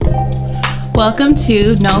Welcome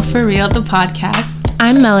to No For Real, the podcast.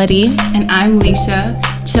 I'm Melody. And I'm Leisha.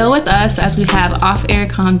 Chill with us as we have off-air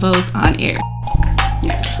convos on air.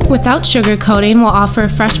 Without sugarcoating, we'll offer a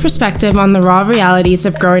fresh perspective on the raw realities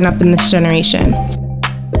of growing up in this generation.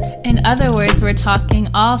 In other words, we're talking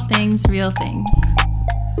all things real things.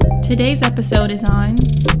 Today's episode is on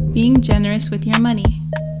being generous with your money.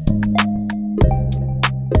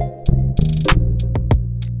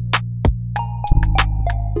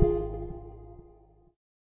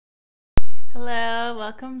 Hello,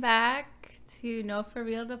 welcome back to No For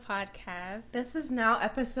Real, the podcast. This is now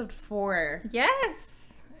episode 4. Yes,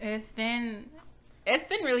 it's been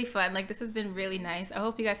really fun. Like, this has been really nice. I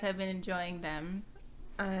hope you guys have been enjoying them.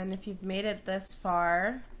 And if you've made it this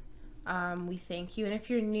far, we thank you. And if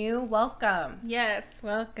you're new, welcome. Yes,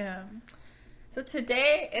 welcome. So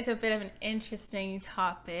today is a bit of an interesting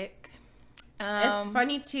topic. It's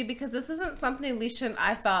funny too because this isn't something Leisha and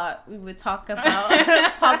I thought we would talk about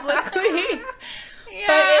publicly.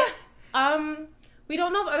 Yeah. But we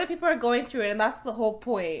don't know if other people are going through it, and that's the whole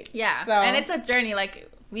point. Yeah. So, and it's a journey.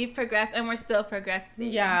 Like, we've progressed and we're still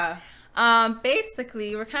progressing. Yeah.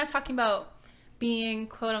 Basically, we're kind of talking about being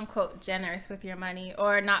quote unquote generous with your money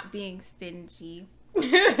or not being stingy.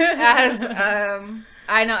 As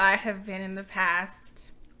I know I have been in the past.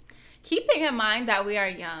 Keeping in mind that we are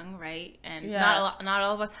young, right? And not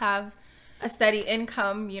all of us have a steady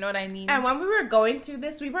income, you know what I mean? And when we were going through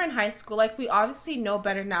this, we were in high school. Like, we obviously know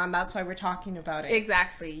better now, and that's why we're talking about it.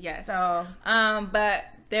 Exactly, yes. So, but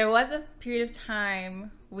there was a period of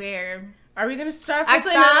time where... Are we going to start with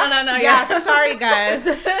Actually, that? no. Yeah, sorry, guys.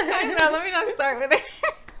 No, let me not start with it.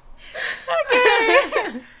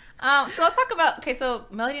 Okay. So let's talk about... Okay, so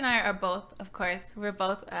Melody and I are both, of course, we're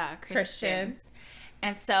both Christians.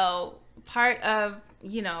 And so part of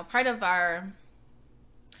our,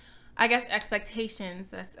 I guess,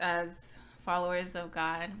 expectations as followers of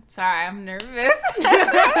God. Sorry, I'm nervous.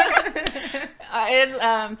 Is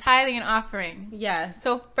tithing and offering. Yes.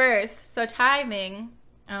 So tithing,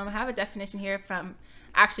 I have a definition here from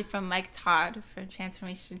Mike Todd from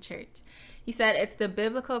Transformation Church. He said it's the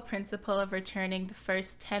biblical principle of returning the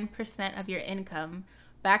first 10% of your income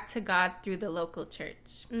back to God through the local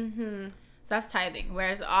church. Mm-hmm. So that's tithing,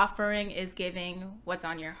 whereas offering is giving what's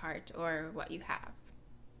on your heart or what you have.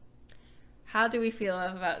 How do we feel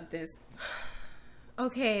about this?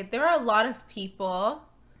 Okay, there are a lot of people.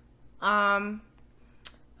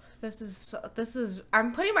 This is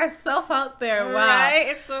I'm putting myself out there. Wow. Right?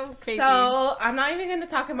 It's so crazy. So I'm not even going to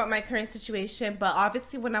talk about my current situation, but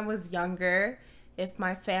obviously when I was younger, if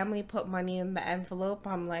my family put money in the envelope,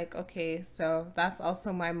 I'm like, okay, so that's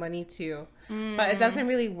also my money too. But it doesn't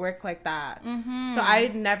really work like that. Mm-hmm. So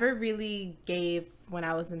I never really gave when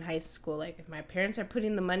I was in high school. Like, if my parents are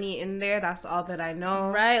putting the money in there, that's all that I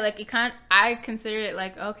know. Right. Like, I considered it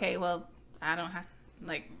like, okay, well, I don't have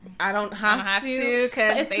to,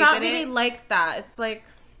 because it's not really like that. It's like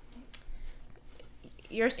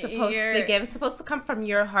you're supposed to give. It's supposed to come from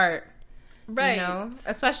your heart. Right. You know?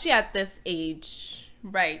 Especially at this age.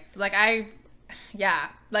 Right. So, like, I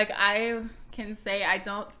can say I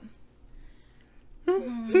don't I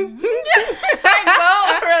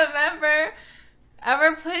don't remember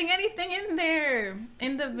ever putting anything in there,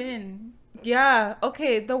 in the bin. Yeah.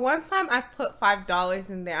 Okay. The one time I put $5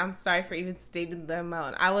 in there, I'm sorry for even stating the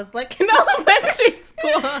amount. I was like in elementary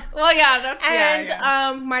school. Well,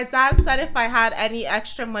 yeah. My dad said if I had any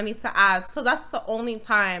extra money to add. So that's the only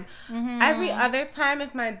time. Mm-hmm. Every other time,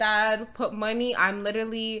 if my dad put money, I'm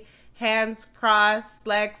literally hands crossed,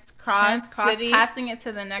 legs crossed, passing it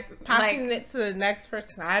to the next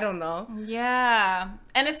person. I don't know. Yeah.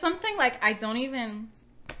 And it's something like I don't even...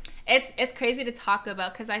 It's crazy to talk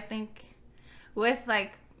about because I think... with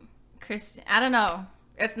like Christian, I don't know,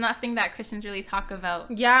 it's nothing that Christians really talk about.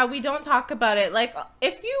 Yeah, we don't talk about it. Like,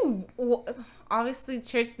 if you obviously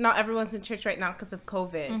church, not everyone's in church right now because of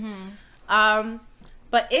COVID. Mm-hmm.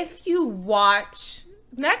 But if you watch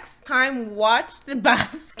next time, watch the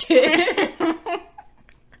basket.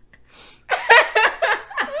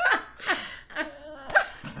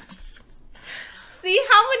 See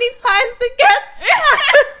how many times it gets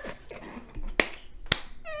passed.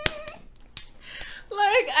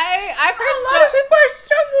 Like, I've heard a lot of people are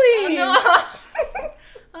struggling. No.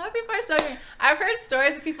 A lot of people are struggling. I've heard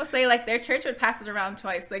stories of people say, like, their church would pass it around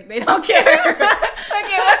twice. Like, they don't care. Like,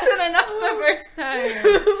 it wasn't enough the first time.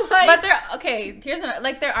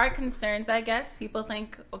 But there are concerns, I guess. People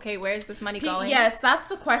think, okay, where is this money going? Yes, that's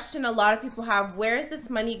the question a lot of people have. Where is this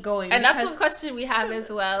money going? And that's the question we have as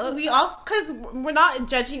well. We also, because we're not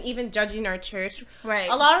judging our church. Right.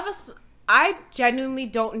 A lot of us I genuinely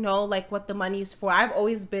don't know, like, what the money's for. I've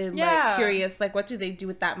always been, like, curious. Like, what do they do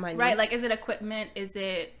with that money? Right. Like, is it equipment? Is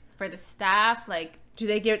it for the staff? Like, do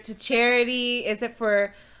they give it to charity? Is it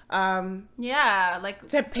for, like,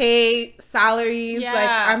 to pay salaries? Yeah. Like,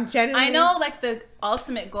 I'm genuinely... I know, like, the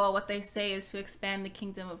ultimate goal, what they say is to expand the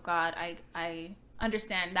kingdom of God. I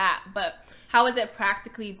understand that. But how is it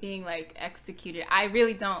practically being, like, executed? I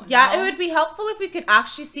really don't know. It would be helpful if we could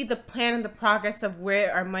actually see the plan and the progress of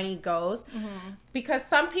where our money goes. Mm-hmm. Because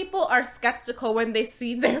some people are skeptical when they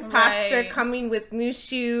see their pastor coming with new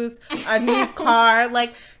shoes, a new car.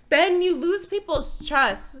 Like, then you lose people's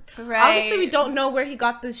trust. Right. Obviously, we don't know where he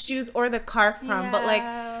got the shoes or the car from. But, like...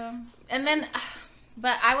 And then...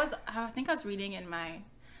 But I think I was reading in my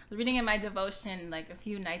devotion like a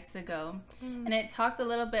few nights ago, and it talked a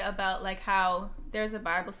little bit about like how there's a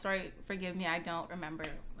Bible story, forgive me, I don't remember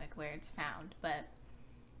like where it's found, but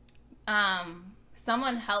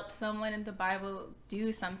someone helped someone in the Bible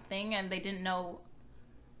do something, and they didn't know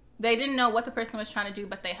what the person was trying to do,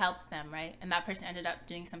 but they helped them, right? And that person ended up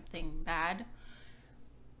doing something bad.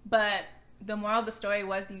 But the moral of the story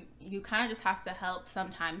was you kind of just have to help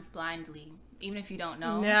sometimes blindly, even if you don't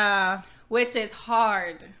know. Yeah. Which is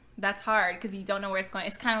hard. That's hard because you don't know where it's going.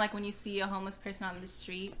 It's kind of like when you see a homeless person on the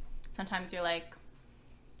street. Sometimes you're like,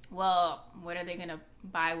 well, what are they going to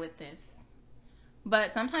buy with this?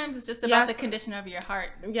 But sometimes it's just about the condition of your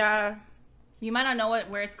heart. Yeah. You might not know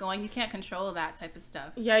where it's going. You can't control that type of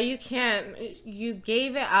stuff. Yeah, you can't. You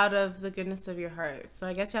gave it out of the goodness of your heart. So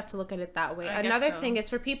I guess you have to look at it that way. Another thing is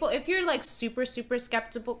for people, if you're like super, super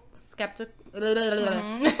skeptical.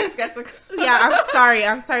 Mm-hmm.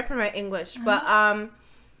 Yeah, I'm sorry for my English. But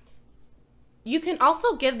you can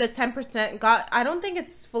also give the 10%. God, I don't think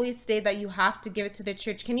it's fully stated that you have to give it to the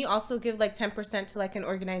church. Can you also give like 10% to like an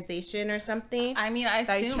organization or something? I mean, I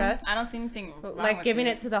assume. I don't see anything wrong like with giving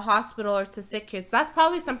it to the hospital or to sick kids. That's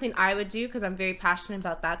probably something I would do because I'm very passionate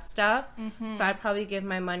about that stuff. Mm-hmm. So I'd probably give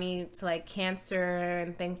my money to like cancer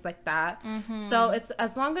and things like that. Mm-hmm. So it's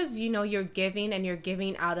as long as you know you're giving and you're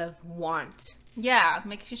giving out of want. Yeah,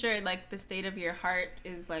 making sure like the state of your heart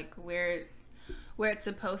is like where it's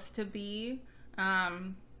supposed to be.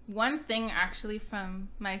 One thing actually from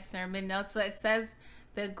my sermon notes, so it says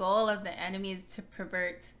the goal of the enemy is to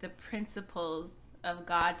pervert the principles of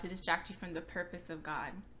God to distract you from the purpose of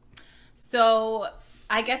God. So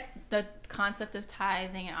I guess the concept of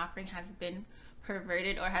tithing and offering has been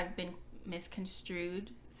perverted or has been misconstrued.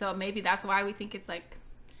 So maybe that's why we think it's like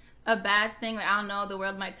a bad thing. Like, I don't know, the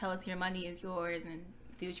world might tell us your money is yours and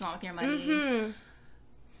do what you want with your money. Mm-hmm.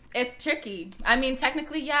 It's tricky. I mean,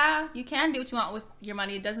 technically, yeah, you can do what you want with your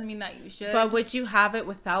money. It doesn't mean that you should. But would you have it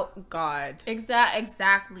without God?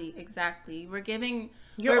 Exactly.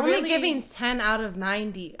 You're only giving 10 out of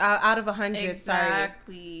 90, out of 100,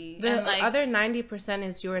 exactly. Sorry. The other 90%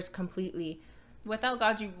 is yours completely. Without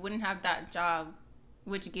God, you wouldn't have that job,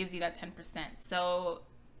 which gives you that 10%. So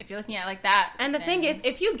if you're looking at it like that. And the thing is,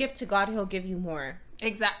 if you give to God, he'll give you more.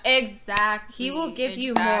 Exactly. He will give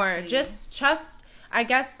you more. Just trust. I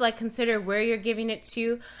guess, like, consider where you're giving it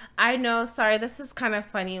to. I know, sorry, this is kind of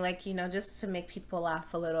funny, like, you know, just to make people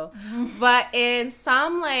laugh a little. Mm-hmm. But in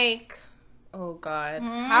some, like, oh, God,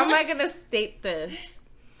 how am I going to state this?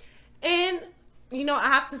 In, you know, I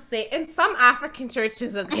have to say, in some African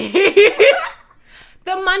churches, okay,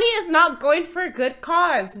 the money is not going for a good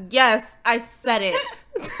cause. Yes, I said it.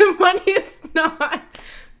 The money is not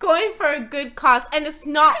going for a good cause, and it's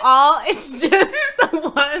not all, it's just the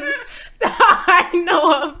ones that I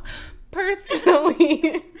know of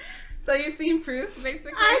personally. So you've seen proof,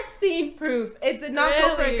 basically? I've seen proof. It did not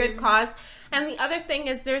go for a good cause. And the other thing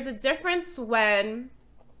is there's a difference when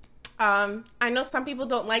I know some people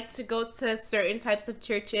don't like to go to certain types of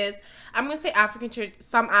churches. I'm going to say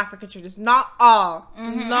some African churches, not all.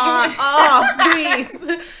 Mm-hmm. Not all, please.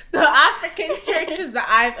 The African churches that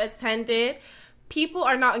I've attended, people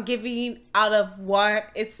are not giving out of what?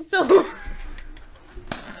 It's still...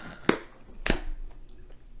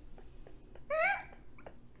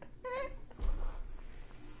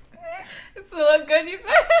 It's to look good, you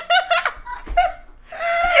said?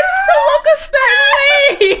 It's to look a certain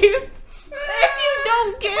way. If you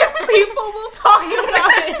don't give, people will talk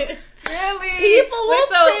about it. Really? People will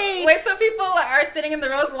say... Wait, so people are sitting standing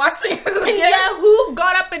in the rows watching who gave. Yeah, who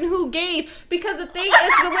got up and who gave. Because the thing is,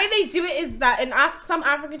 the way they do it is that in some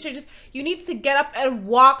African churches, you need to get up and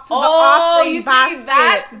walk to the offering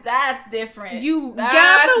basket. That's different. You get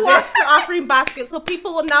up and walk to the offering basket, so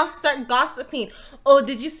people will now start gossiping. Oh,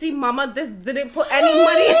 did you see Mama? This didn't put any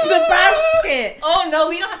money in the basket. Oh no,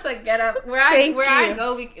 we don't have to get up. Where I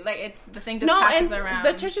go, the thing just passes around.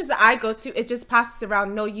 The churches that I go to, it just passes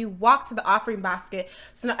around. No, you walk to the offering basket,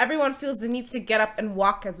 so now everyone feels the need to get up and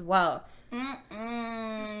walk as well.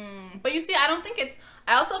 But you see, I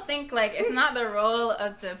also think like it's not the role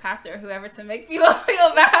of the pastor or whoever to make people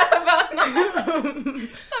feel bad about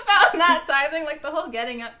not tithing. Like the whole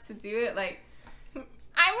getting up to do it, like.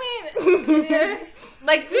 I mean,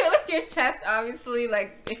 like, do it with your chest, obviously.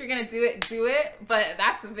 Like, if you're going to do it. But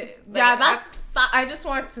that's a bit... Like, yeah, I just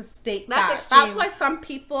wanted to state that. Extreme. That's why some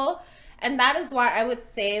people... And that is why I would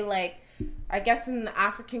say, like, I guess in the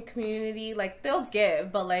African community, like, they'll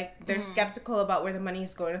give, but, like, they're skeptical about where the money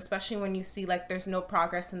is going, especially when you see, like, there's no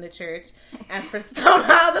progress in the church. And for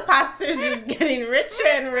somehow the pastor's just getting richer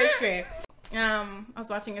and richer. I was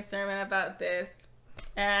watching a sermon about this,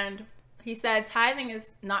 and... He said tithing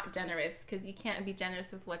is not generous because you can't be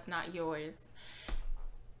generous with what's not yours.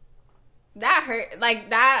 That hurt.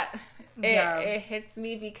 Like that, it hits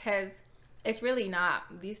me because it's really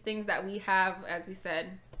not. These things that we have, as we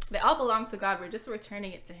said, they all belong to God. We're just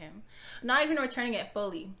returning it to Him. Not even returning it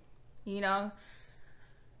fully, you know?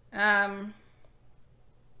 Let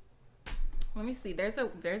me see. There's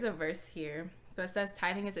a verse here, but it says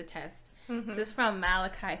tithing is a test. This is from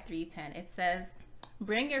Malachi 3:10. It says,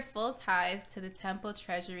 "Bring your full tithe to the temple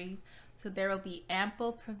treasury, so there will be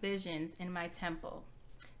ample provisions in my temple.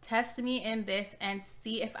 Test me in this and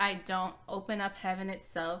see if I don't open up heaven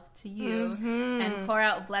itself to you and pour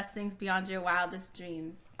out blessings beyond your wildest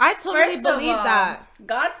dreams." I totally believe that.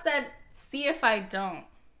 God said, see if I don't.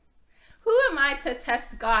 Who am I to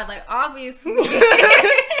test God? Like, obviously.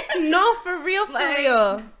 No, for real, for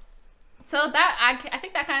real. So that, I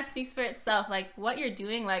think that kind of speaks for itself. Like, what you're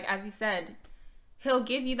doing, like, as you said, He'll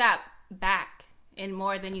give you that back in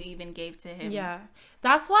more than you even gave to Him. Yeah.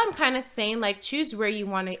 That's why I'm kind of saying, like, choose where you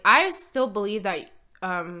want to. I still believe that,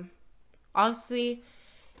 obviously,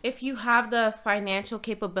 if you have the financial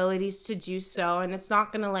capabilities to do so, and it's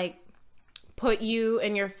not going to, like, put you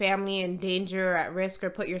and your family in danger or at risk,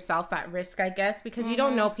 or put yourself at risk, I guess, because you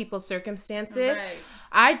don't know people's circumstances. Right.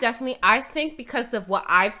 I think because of what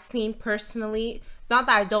I've seen personally, it's not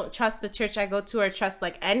that I don't trust the church I go to or trust,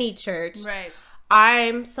 like, any church. Right.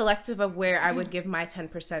 I'm selective of where I would give my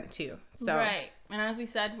 10% to. So right, and as we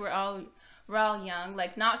said, we're all young.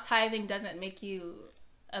 Like, not tithing doesn't make you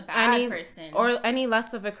a bad person or any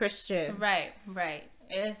less of a Christian. Right.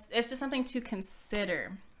 It's just something to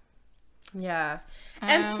consider. Yeah,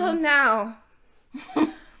 and so now,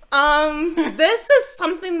 this is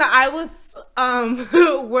something that I was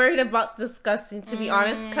worried about discussing, to be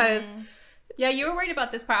honest, because. Yeah, you were worried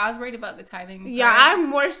about this part. I was worried about the tithing part. Yeah, I'm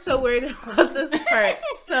more so worried about this part.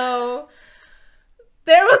 So,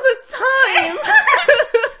 there was a time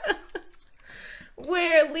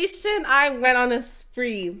where Alicia and I went on a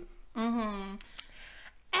spree. And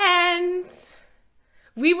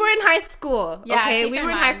we were in high school. Yeah, okay, we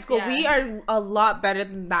were in high school. Yeah. We are a lot better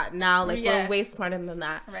than that now. Like, we're way smarter than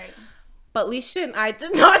that. Right. But Alicia and I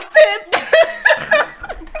did not tip.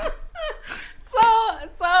 So...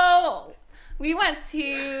 We went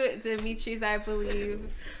to Dimitri's, I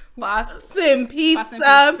believe. Boston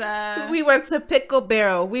Pizza. We went to Pickle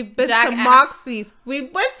Barrel. We've been to Moxie's. We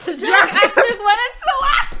went to Jack Astor's went into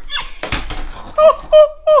last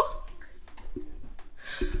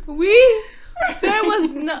year.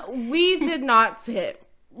 We did not tip.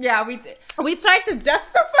 Yeah, we did. We tried to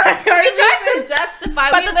justify.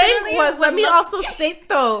 But the thing was, let me also state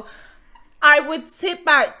though,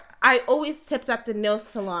 I always tipped at the nail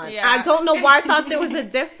salon. Yeah. I don't know why I thought there was a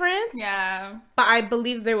difference. Yeah. But I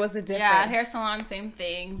believe there was a difference. Yeah, hair salon, same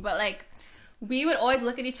thing. But, like, we would always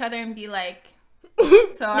look at each other and be like...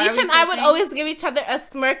 So Leisha and I would always give each other a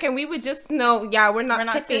smirk, and we would just know, we're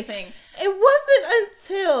not tipping. It wasn't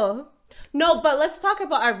until... No, but let's talk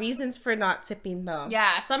about our reasons for not tipping, though.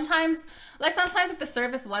 Yeah, sometimes if the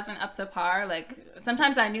service wasn't up to par, like,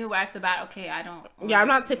 sometimes I knew right off the bat, okay, I don't... Yeah, I'm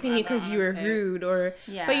not tipping you because you were rude, or...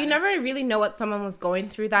 Yeah. But you never really know what someone was going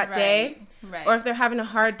through that day. Right. Or if they're having a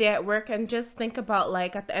hard day at work, and just think about,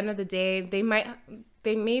 like, at the end of the day, they may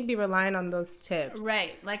be relying on those tips.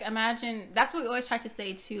 Right. Like, imagine... That's what we always try to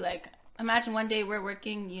say, too. Like, imagine one day we're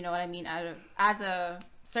working, you know what I mean, as a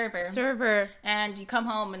server, and you come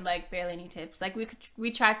home and like barely any tips. Like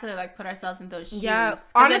we tried to like put ourselves in those shoes. Yeah,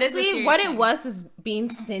 honestly, what it was is being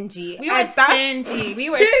stingy. We were stingy. We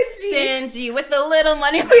were stingy with the little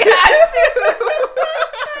money we had too.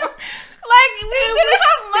 Like we didn't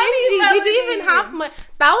have money. We didn't even have money.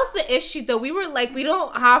 That was the issue, though. We were like, we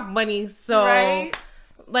don't have money, so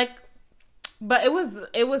like. But it was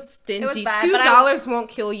stingy. It was bad, $2 won't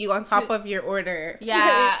kill you on top of your order.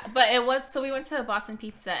 Yeah, but it was. So we went to Boston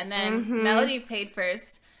Pizza, and then Melody paid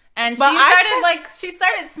first, and she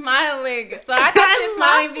started smiling. So I thought she was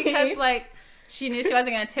smiling because like she knew she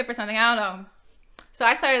wasn't gonna tip or something. I don't know. So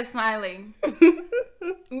I started smiling. Keep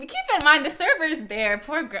in mind the server's there.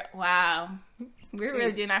 Poor girl. Wow, we're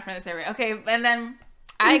really doing that for the server. Okay, and then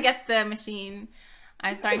I get the machine.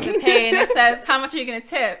 I'm starting to pay, and it says, "How much are you gonna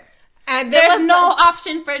tip?" And there's no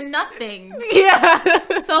option for nothing. Yeah.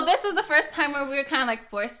 So this was the first time where we were kind of like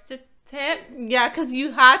forced to tip. Yeah, because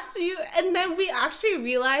you had to. And then we actually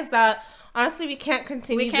realized that, honestly, we can't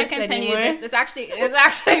continue this. We can't continue this. It's actually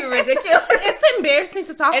ridiculous. It's embarrassing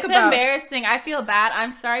to talk about. It's embarrassing. I feel bad.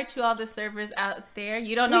 I'm sorry to all the servers out there.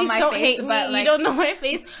 You don't know my face. But you don't know my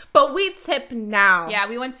face. But we tip now. Yeah,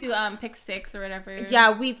 we went to Pick 6 or whatever.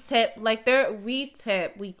 Yeah, we tip. Like, we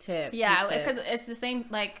tip. Yeah, because it's the same,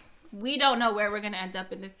 like... We don't know where we're going to end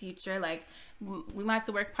up in the future. Like, we might have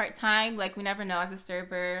to work part-time. Like, we never know as a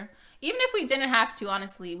server. Even if we didn't have to,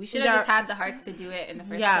 honestly. We should have just had the hearts to do it in the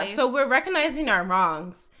first place. Yeah, so we're recognizing our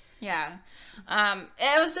wrongs. Yeah.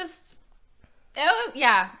 It was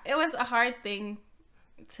a hard thing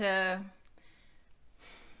to...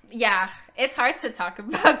 Yeah, it's hard to talk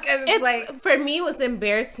about because it's like... For me, it was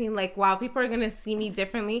embarrassing. Like, wow, people are going to see me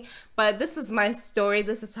differently. But this is my story.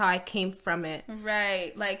 This is how I came from it.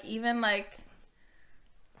 Right. Like, even, like,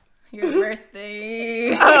 your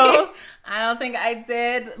birthday. Oh. I don't think I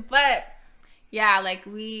did. But, yeah, like,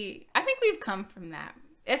 I think we've come from that.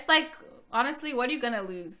 It's like, honestly, what are you going to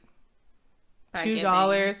lose? $2,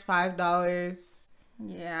 $5.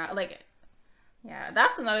 Yeah, like, yeah,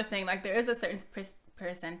 that's another thing. Like, there is a certain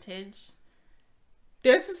percentage.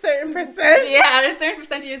 There's a certain percent. Yeah, there's a certain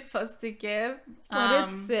percentage you're supposed to give. What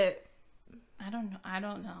is it? I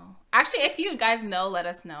don't know. Actually, if you guys know, let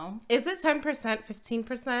us know. Is it 10%,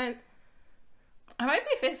 15%? It might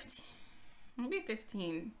be 15. Maybe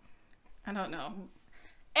 15. I don't know.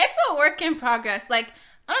 It's a work in progress. Like,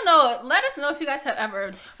 I don't know. Let us know if you guys have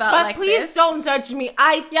ever felt like this. But please don't judge me. Tip.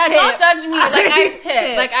 Don't judge me. Like, I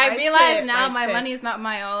tip. Like, I realize now my money is not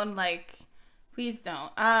my own. Like, please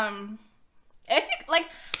don't. If you, like,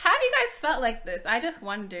 have you guys felt like this? I just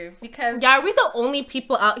wonder because are we the only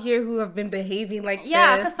people out here who have been behaving like this?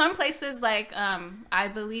 Yeah, because some places like I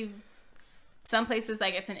believe some places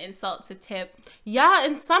like it's an insult to tip. Yeah,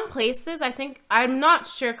 in some places I think I'm not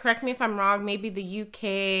sure. Correct me if I'm wrong. Maybe the UK.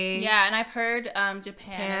 Yeah, and I've heard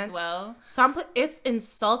Japan as well. It's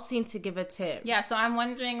insulting to give a tip. Yeah, so I'm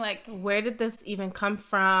wondering like where did this even come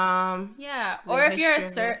from? Yeah, or if you're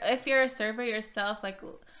a server yourself, like.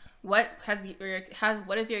 What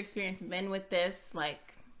is your experience been with this?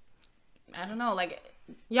 Like, I don't know. Like,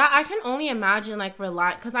 yeah, I can only imagine like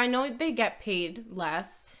because I know they get paid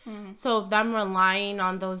less, so them relying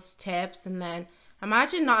on those tips, and then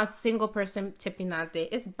imagine not a single person tipping that day.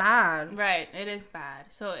 It's bad. Right, it is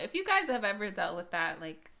bad. So if you guys have ever dealt with that,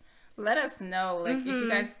 like, let us know. Like,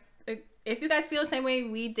 if you guys feel the same way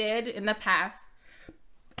we did in the past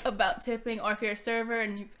about tipping, or if you're a server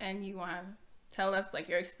and you want to tell us like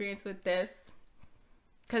your experience with this,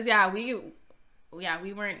 because we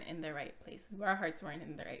weren't in the right place. Our hearts weren't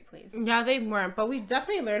in the right place. Yeah, they weren't, but we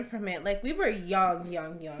definitely learned from it. Like, we were young. Yeah,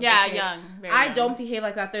 okay? Young. I don't behave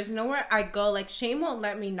like that. There's nowhere I go. Like, Shane won't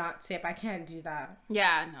let me not tip. I can't do that.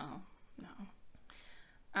 Yeah, no.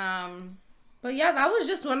 But yeah, that was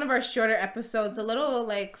just one of our shorter episodes. A little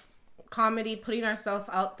like comedy, putting ourselves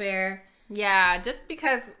out there. Yeah, just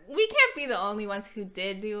because we can't be the only ones who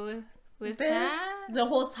did do with this, the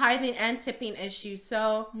whole tithing and tipping issue.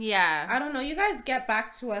 So yeah, I don't know. You guys get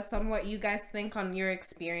back to us on what you guys think on your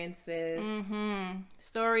experiences,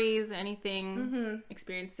 stories, anything,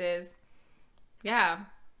 experiences. Yeah.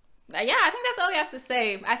 I think that's all we have to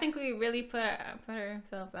say. I think we really put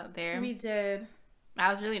ourselves out there. We did.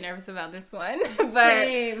 I was really nervous about this one,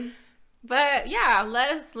 Same. But yeah,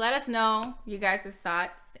 let us know you guys'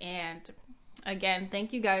 thoughts, and again,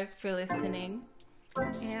 thank you guys for listening.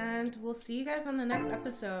 And we'll see you guys on the next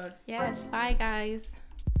episode. Yes. Bye, guys.